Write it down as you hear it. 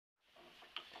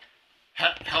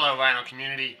Hello vinyl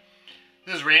community,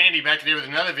 this is Randy back today with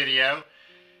another video.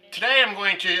 Today I'm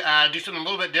going to do something a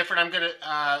little bit different. I'm going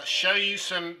to show you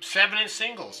some 7-inch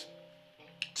singles,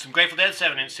 some Grateful Dead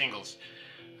 7-inch singles.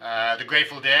 The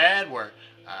Grateful Dead were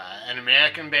an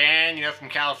American band, from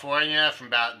California, from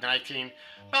about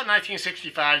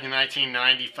 1965 to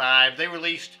 1995. They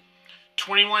released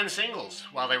 21 singles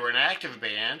while they were an active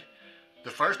band.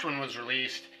 The first one was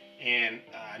released in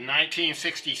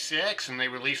 1966, and they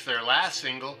released their last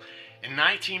single in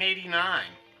 1989.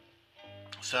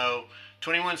 So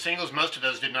 21 singles. Most of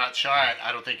those did not chart.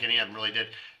 I don't think any of them really did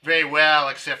very well,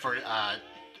 except for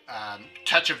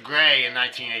Touch of Grey in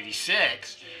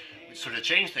 1986, which sort of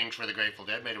changed things for the Grateful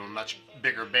Dead, made them a much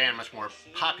bigger band, much more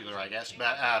popular, I guess.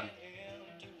 But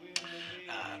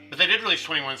they did release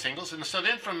 21 singles, and so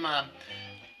then from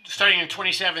starting in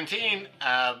 2017,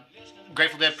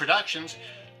 Grateful Dead Productions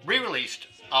re-released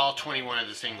all 21 of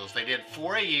the singles. They did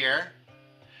 4 a year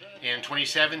in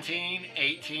 2017,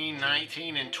 18,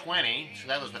 19, and 20. So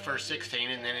that was the first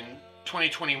 16. And then in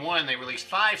 2021, they released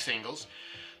 5 singles.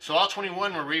 So all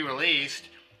 21 were re-released.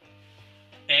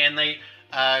 And they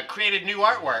created new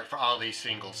artwork for all these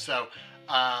singles. So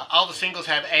all the singles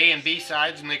have A and B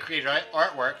sides, and they created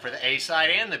artwork for the A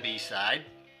side and the B side.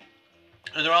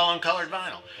 And they're all on colored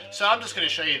vinyl. So I'm just going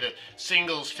to show you the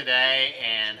singles today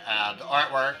and the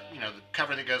artwork, the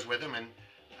cover that goes with them, and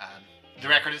the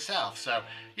record itself. So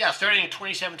yeah, starting in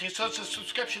 2017. So it's a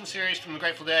subscription series from the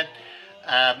Grateful Dead.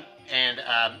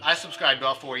 I subscribed to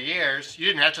all 4 years. You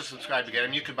didn't have to subscribe to get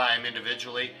them. You could buy them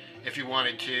individually if you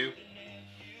wanted to.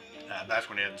 That's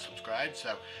when I hadn't subscribed.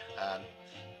 So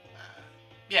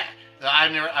yeah,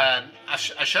 I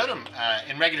showed them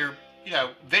in regular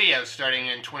videos starting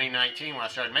in 2019 when I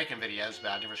started making videos, but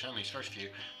I've never shown these first few.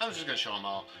 I'm just going to show them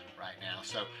all right now.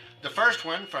 So the first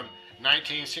one from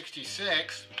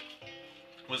 1966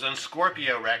 was on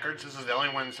Scorpio Records. This is the only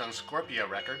one that's on Scorpio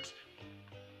Records.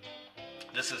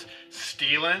 This is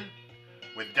Stealin'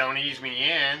 with Don't Ease Me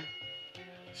In.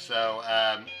 So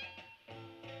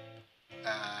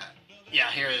yeah,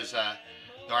 here is the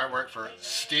artwork for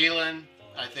Stealin',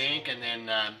 I think, and then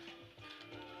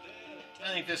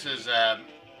I think this is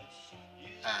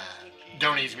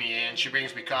Don't Ease Me In. She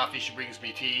brings me coffee, she brings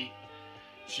me tea,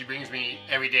 she brings me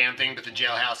every damn thing but the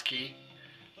jailhouse key.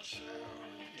 So,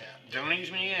 yeah, Don't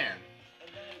Ease Me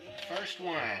In. First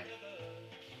one.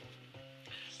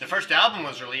 The first album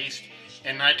was released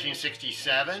in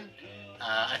 1967,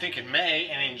 I think in May,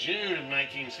 and in June of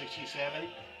 1967,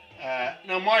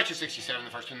 no, March of 67, the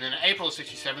first one. Then in April of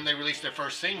 67, they released their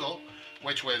first single,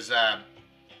 which was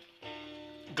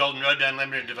Golden Road to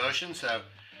Unlimited Devotion. So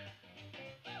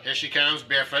here she comes,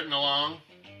 barefooting along,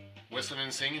 whistling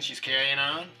and singing. She's carrying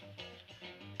on.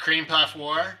 Cream Puff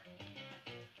War.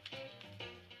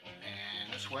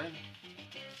 And this one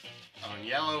on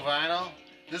yellow vinyl.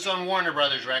 This is on Warner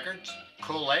Brothers Records.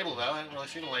 Cool label though. I haven't really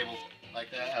seen a label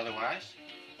like that otherwise.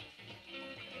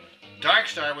 Dark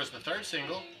Star was the third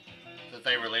single that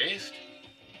they released.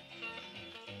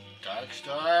 Dark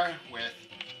Star with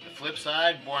the flip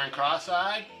side, Born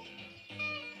Cross-Eyed.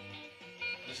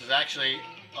 This is actually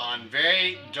on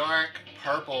very dark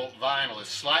purple vinyl. It's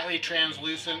slightly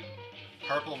translucent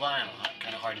purple vinyl.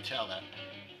 Kind of hard to tell that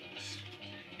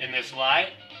in this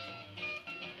light.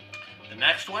 The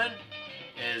next one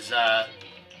is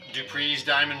Dupree's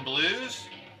Diamond Blues.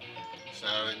 So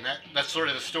that's sort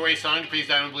of the story song. Dupree's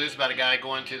Diamond Blues, about a guy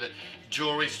going to the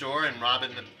jewelry store and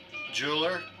robbing the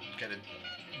jeweler. Got a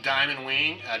diamond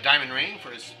ring for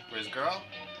his girl.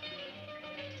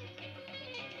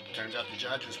 Turns out the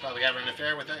judge was probably having an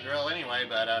affair with that girl anyway.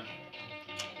 But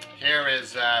here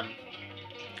is what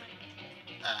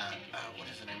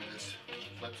is the name of this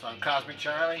flip song? Cosmic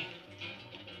Charlie.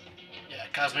 Yeah,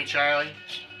 Cosmic Charlie.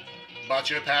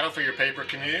 Bought you a paddle for your paper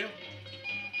canoe.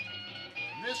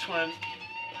 And this one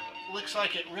looks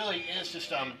like it really is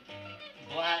just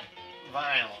black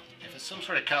vinyl. If it's some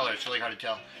sort of color, it's really hard to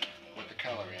tell what the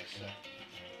color is. So.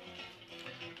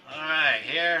 Alright,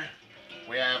 here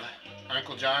we have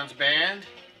Uncle John's Band.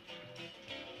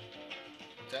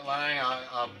 Is that line?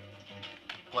 I'll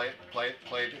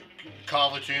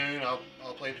call the tune,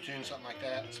 I'll play the tune, something like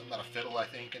that. Something about a fiddle, I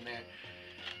think, in there.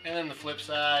 And then the flip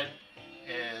side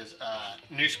is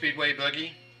New Speedway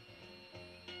Boogie.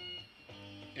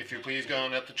 If you're please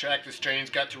going up the track, this train's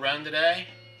got to run today.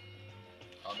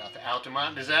 All about the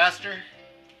Altamont disaster.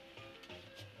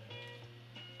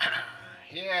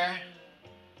 Here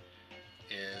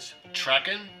is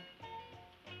Truckin',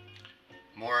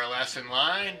 More or Less in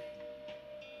Line.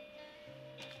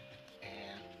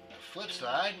 And the flip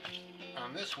side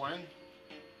on this one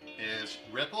is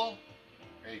Ripple.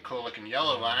 Very cool looking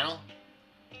yellow vinyl.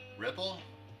 Ripple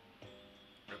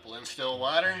in Still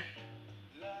Water.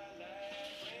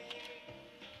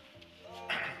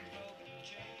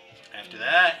 After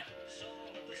that,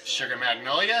 Sugar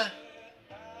Magnolia.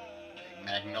 Big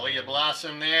magnolia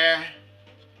blossom there.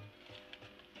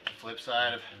 Flip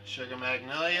side of Sugar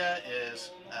Magnolia is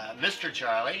Mr.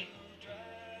 Charlie.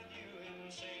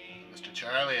 Mr.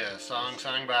 Charlie, a song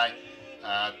sung by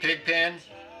Pigpen.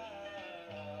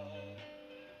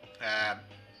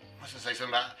 What's it say?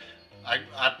 Something about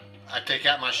I take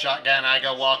out my shotgun, I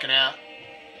go walking out.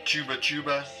 Chuba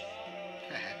chuba.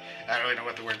 I don't really know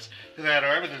what the words to that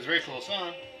are, but it's a very cool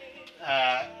song.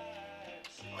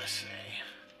 Let's see.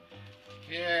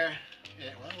 Here. Yeah,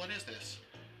 well, what is this?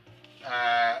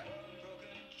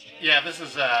 Yeah, this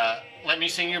is Let Me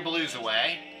Sing Your Blues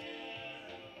Away.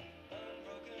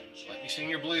 Let Me Sing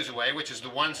Your Blues Away, which is the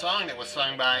one song that was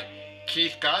sung by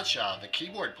Keith Godshaw, the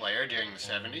keyboard player during the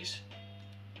 70s.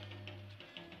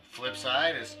 Flip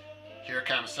side is Here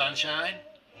Comes Sunshine.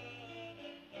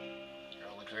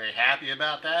 Girl looks very happy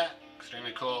about that.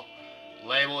 Extremely cool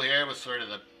label here with sort of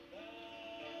the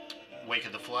Wake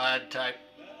of the Flood type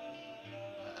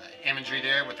imagery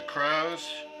there with the crows.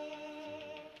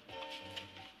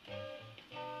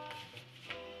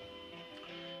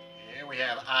 Here we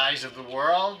have Eyes of the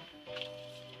World.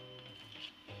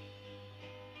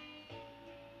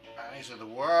 Eyes of the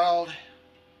World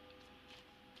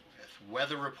with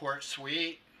Weather Report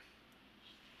Suite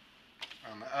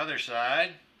on the other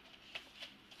side.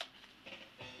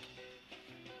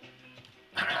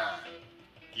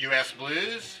 U.S.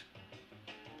 Blues.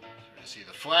 You see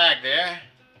the flag there.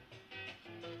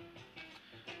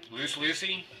 Loose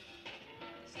Lucy.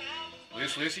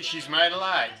 Loose Lucy, She's My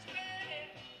Delight.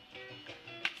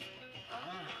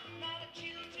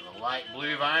 The light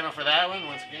blue vinyl for that one.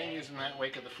 Once again, using that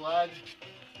Wake of the Flood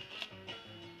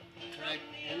type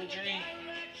imagery.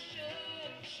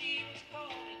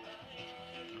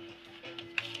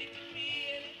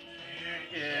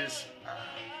 Here is,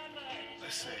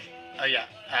 let's see. Oh yeah,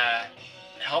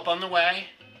 Help on the Way.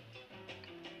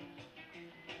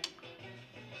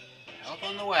 Help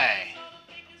on the Way.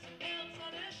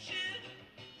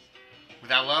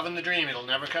 Without love and the dream, it'll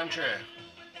never come true.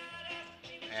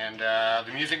 And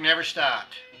the music never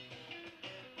stopped.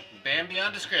 Band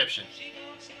beyond description.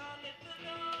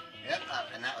 Yep,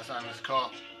 and that was on this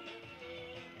cool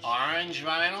orange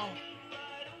vinyl.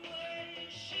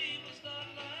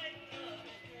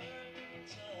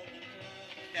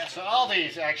 Yeah, so all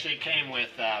these actually came with,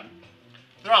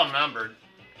 they're all numbered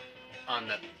on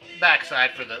the back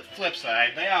side for the flip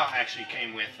side. They all actually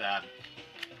came with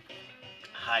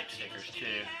hype stickers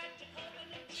too.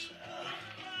 So,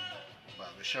 well,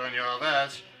 we're showing you all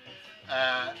those.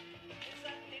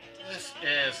 This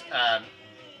is,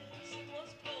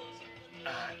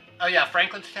 oh yeah,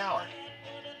 Franklin's Tower.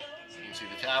 You can see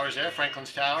the towers there,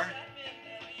 Franklin's Tower.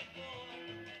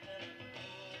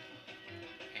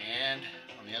 And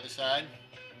on the other side,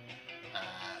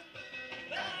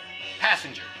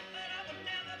 Passenger.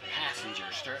 Passenger.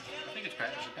 I think it's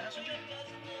Passenger.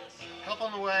 Help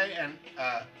on the Way and,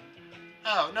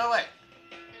 oh, no way.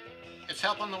 It's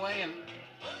Help on the Way and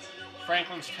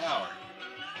Franklin's Tower.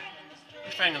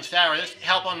 Here's Franklin's Tower. This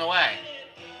Help on the Way.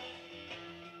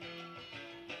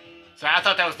 So I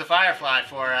thought that was the Firefly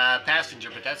for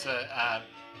Passenger, but that's a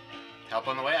Help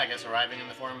on the Way, I guess, arriving in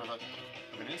the form of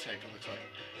an insect, it looks like.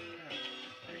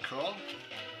 Very cool.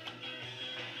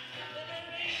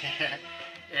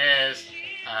 Is,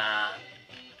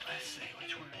 let's see,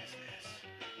 which one is this?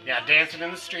 Yeah, Dancing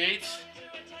in the Streets.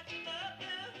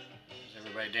 There's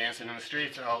everybody dancing in the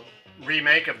streets. An old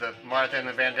remake of the Martha and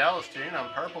the Vandellas tune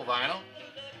on purple vinyl.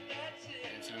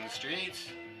 Dancing in the Streets.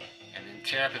 And then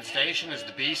Terrapin Station is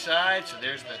the B-side, so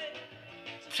there's the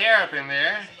Terrapin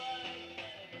there.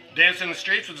 Dancing in the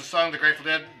Streets was a song the Grateful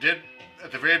Dead did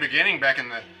at the very beginning, back in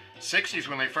the 60s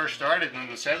when they first started, and in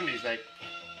the 70s they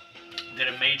did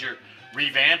a major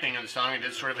revamping of the song and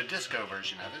did sort of a disco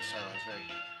version of it, so it was very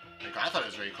cool. I thought it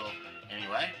was very cool.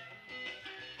 Anyway,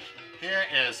 here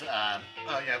is,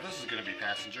 oh yeah, this is going to be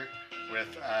Passenger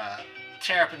with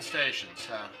Terrapin Station.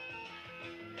 So,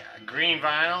 yeah, green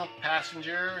vinyl,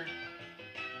 Passenger,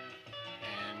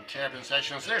 and Terrapin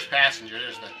Station. So there's Passenger,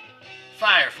 there's the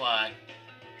Firefly.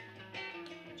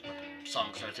 That's what the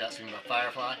song starts out singing about,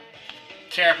 Firefly.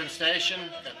 Terrapin Station,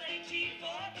 got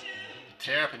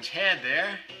Terrapin's head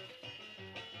there.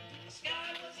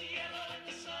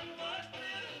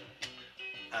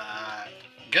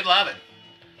 Good Lovin',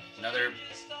 another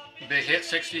big hit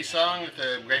 60s song that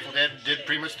the Grateful Dead did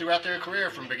pretty much throughout their career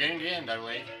from beginning to end, I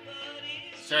believe.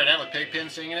 Started out with Pigpen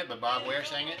singing it, but Bob Ware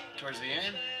sang it towards the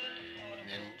end. And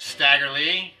then Stagger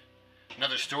Lee,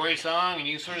 Another story song, and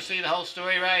you can sort of see the whole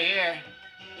story right here.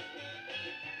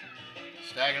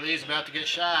 Stagger Lee's about to get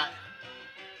shot.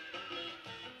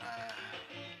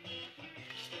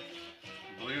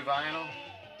 Blue vinyl.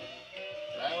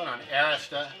 That one on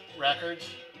Arista Records.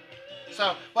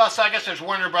 So I guess there's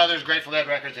Warner Brothers, Grateful Dead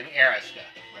Records, and Arista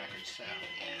Records. So,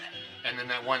 yeah. And then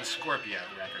that one Scorpio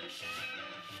record.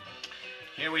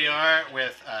 Here we are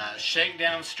with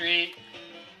Shakedown Street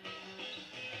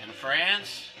in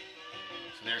France.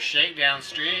 So there's Shakedown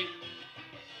Street.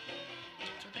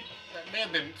 So I think that may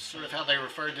have been sort of how they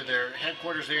referred to their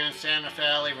headquarters there in Santa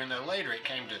Fe, even though later it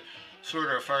came to sort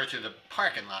of refer to the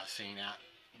parking lot scene out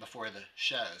before the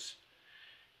shows.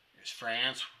 There's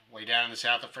France, way down in the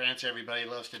south of France. Everybody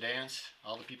loves to dance.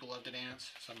 All the people love to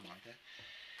dance, something like that.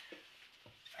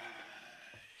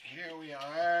 Here we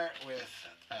are with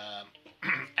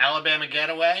Alabama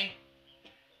Getaway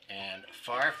and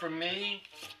Far From Me.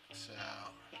 So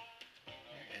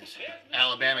here is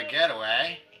Alabama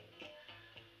Getaway.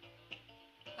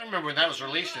 I remember when that was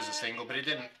released as a single, but it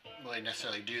didn't really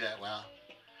necessarily do that well.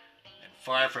 And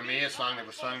Far From Me, a song that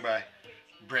was sung by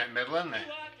Brent Midland, the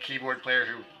keyboard player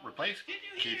who replaced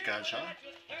Keith Godshaw.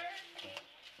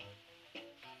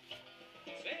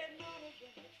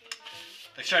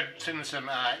 They started singing some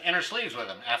inner sleeves with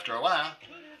him after a while.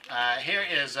 Here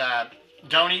is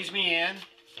Don't Ease Me In,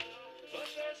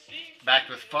 backed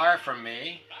with Far From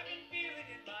Me,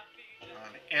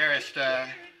 on Arista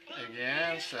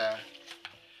again. So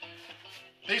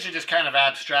these are just kind of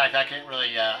abstract. I can't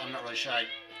really, I'm not really sure I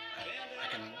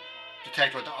can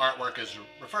detect what the artwork is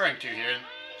referring to here.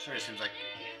 It sort of seems like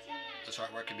this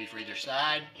artwork could be for either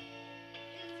side.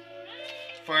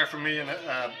 Far From Me, and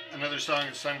another song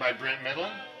is sung by Brent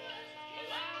Midland.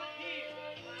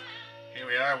 Here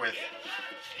we are with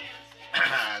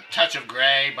Touch of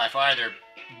Grey, by far their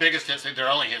biggest hit, their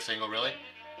only hit single really.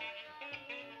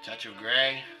 Touch of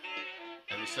Grey.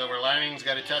 Every Silver Lining's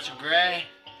got a touch of grey.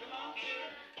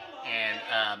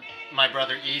 And My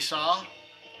Brother Esau,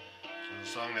 a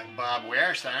song that Bob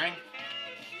Ware sang.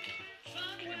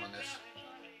 Came on this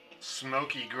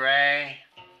smoky gray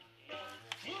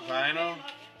vinyl.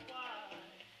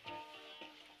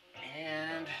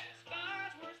 And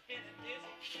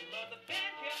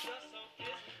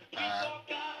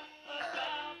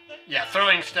yeah,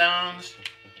 Throwing Stones,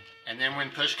 and then When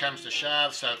Push Comes to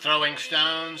Shove. So Throwing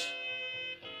Stones,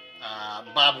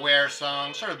 Bob Ware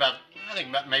song, sort of about, I think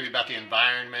maybe about the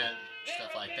environment,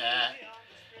 stuff like that.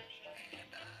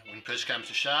 And When Push Comes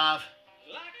to Shove,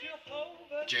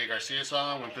 Jerry Garcia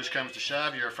song, When Push Comes to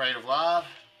Shove, You're Afraid of Love.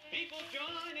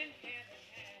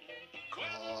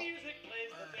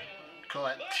 Call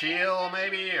that teal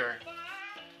maybe, or I'm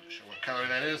not sure what color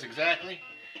that is exactly.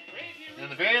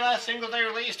 And the very last single they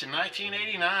released in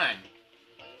 1989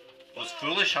 was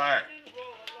Foolish Heart.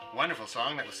 Wonderful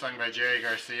song that was sung by Jerry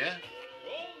Garcia.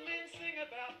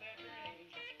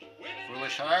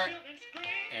 Foolish Heart.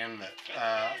 And the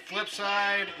flip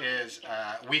side is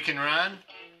We Can Run.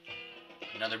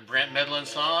 Another Brent Midland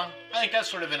song. I think that's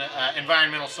sort of an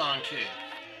environmental song too.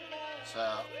 So,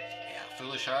 yeah,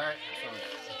 Foolish Heart.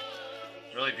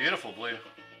 Really beautiful blue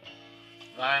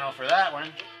vinyl for that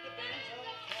one.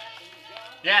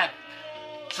 Yeah,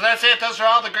 so that's it. Those are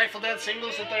all the Grateful Dead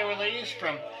singles that they released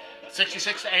from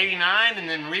 66 to 89, and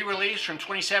then re-released from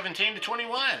 2017 to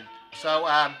 21. So,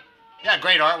 yeah,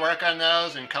 great artwork on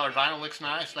those, and colored vinyl looks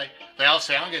nice. They all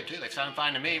sound good too. They sound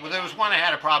fine to me. Well, there was one I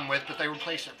had a problem with, but they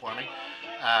replaced it for me.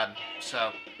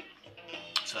 So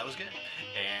that was good.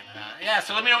 And yeah,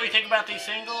 so let me know what you think about these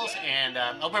singles, and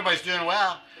hope everybody's doing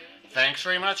well. Thanks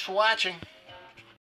very much for watching.